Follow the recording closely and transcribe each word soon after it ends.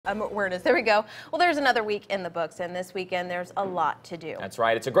awareness. There we go. Well, there's another week in the books, and this weekend there's a lot to do. That's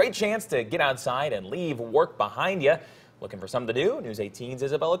right. It's a great chance to get outside and leave work behind you. Looking for something to do? News 18's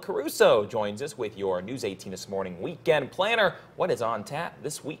Isabella Caruso joins us with your News 18 This Morning weekend planner. What is on tap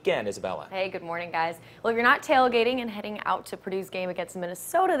this weekend, Isabella? Hey, good morning, guys. Well, if you're not tailgating and heading out to Purdue's game against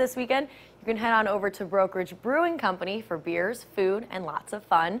Minnesota this weekend, you can head on over to Brokerage Brewing Company for beers, food, and lots of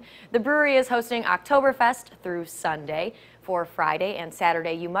fun. The brewery is hosting Oktoberfest through Sunday. For Friday and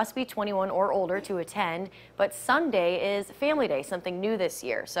Saturday, you must be 21 or older to attend, but Sunday is Family Day, something new this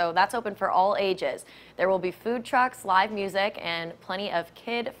year, so that's open for all ages. There will be food trucks, live music, and plenty of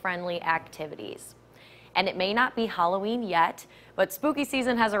kid-friendly activities. And it may not be Halloween yet, but spooky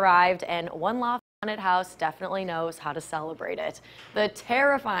season has arrived, and One Loft Haunted House definitely knows how to celebrate it. The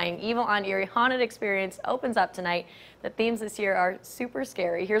terrifying Evil on Erie Haunted Experience opens up tonight. The themes this year are super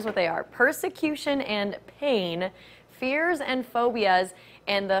scary. Here's what they are: persecution and pain, fears and phobias,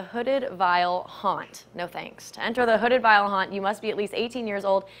 and the Hooded Vial Haunt. No thanks. To enter the Hooded Vial Haunt, you must be at least 18 years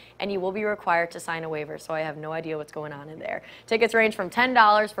old, and you will be required to sign a waiver, so I have no idea what's going on in there. Tickets range from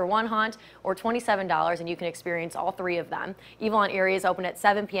 $10 for one haunt or $27, and you can experience all three of them. Evil on Erie is open at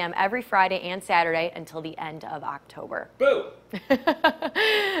 7 p.m. every Friday and Saturday until the end of October. Boo!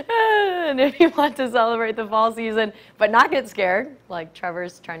 And if you want to celebrate the fall season but not get scared, like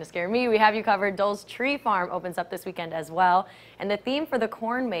Trevor's trying to scare me, we have you covered. Dole's Tree Farm opens up this weekend as well. And the theme for the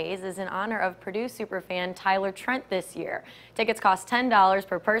Corn Maze is in honor of Purdue superfan Tyler Trent this year. Tickets cost $10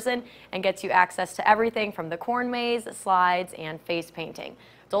 per person and gets you access to everything from the Corn Maze, slides, and face painting.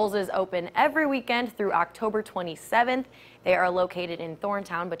 Dole's is open every weekend through October 27th. They are located in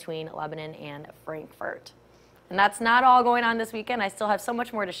Thorntown between Lebanon and Frankfort. And that's not all going on this weekend. I still have so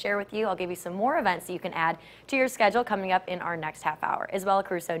much more to share with you. I'll give you some more events that you can add to your schedule coming up in our next half hour. Isabella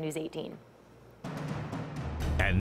Caruso, News 18.